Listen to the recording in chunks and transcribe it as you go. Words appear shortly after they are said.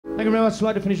Thank you very much. I'd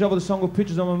like to finish off with a song with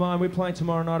Pictures on My Mind. We're playing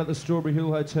tomorrow night at the Strawberry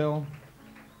Hill Hotel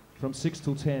from 6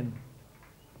 till 10.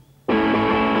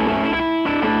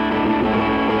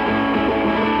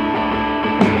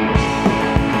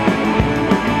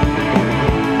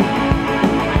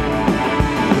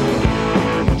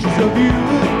 Pictures of you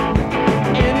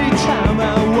anytime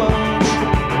I want.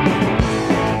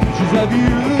 Pictures of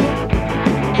you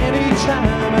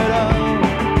anytime at all.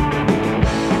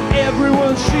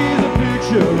 Everyone sees a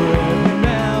picture every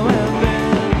now and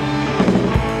then.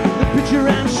 The picture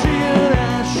I'm seeing,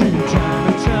 I see time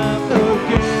and time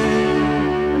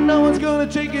again. And no one's gonna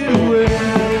take it away.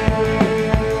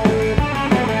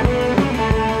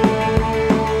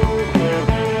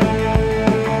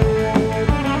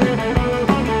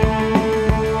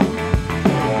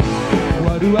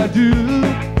 What do I do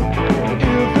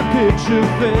if the picture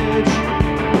fades?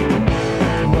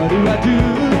 What do I do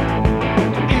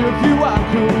if you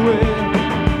walk away?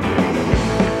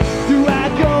 Do I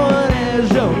go on as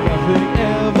though nothing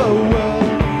ever was?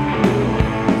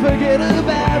 Forget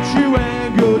about you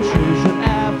and go chasing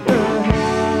after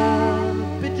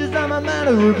him. Pictures on my mind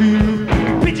of you.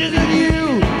 Pictures of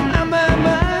you on my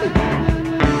mind.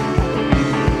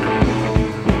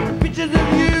 Pictures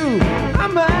of you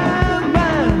on my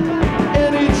mind.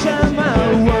 Anytime I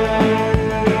want.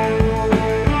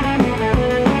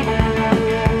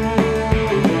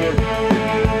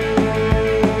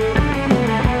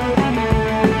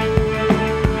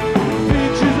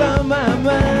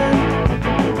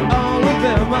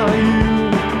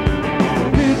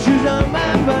 Pictures on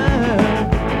my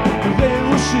mind, they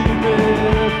will see me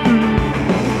through.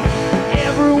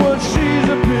 Everyone sees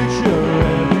a picture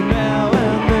every now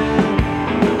and then.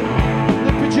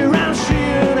 The picture I'm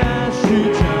seeing, I see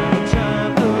time and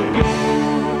time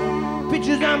again.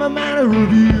 Pictures on my mind are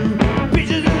of you.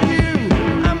 Pictures of you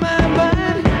on my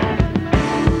mind.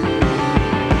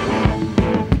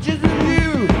 Pictures of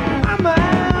you on my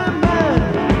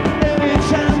mind.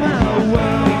 Anytime I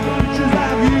want. Pictures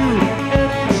of you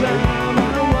anytime I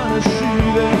wanna see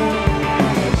them.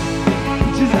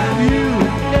 Pictures of you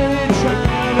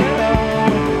anytime at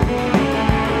all.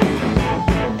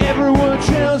 Everyone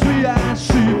tells me I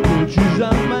see pictures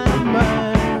on my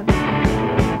mind.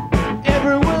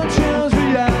 Everyone tells me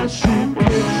I see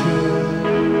pictures.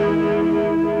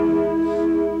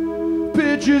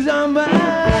 Pictures on my mind.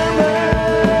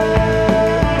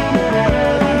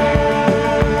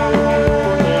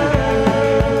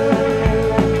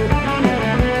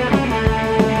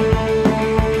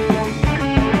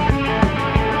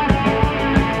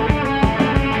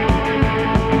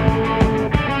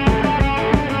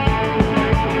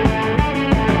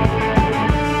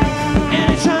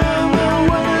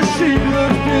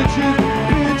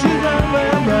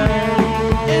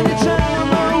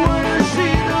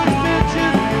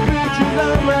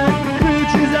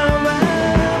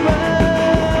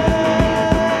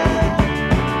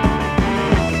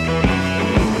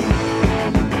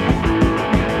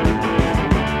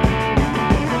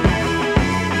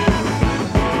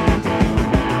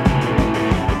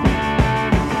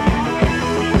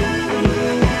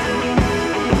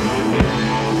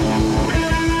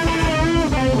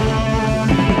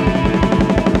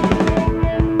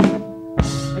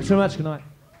 Thanks very much. Good night.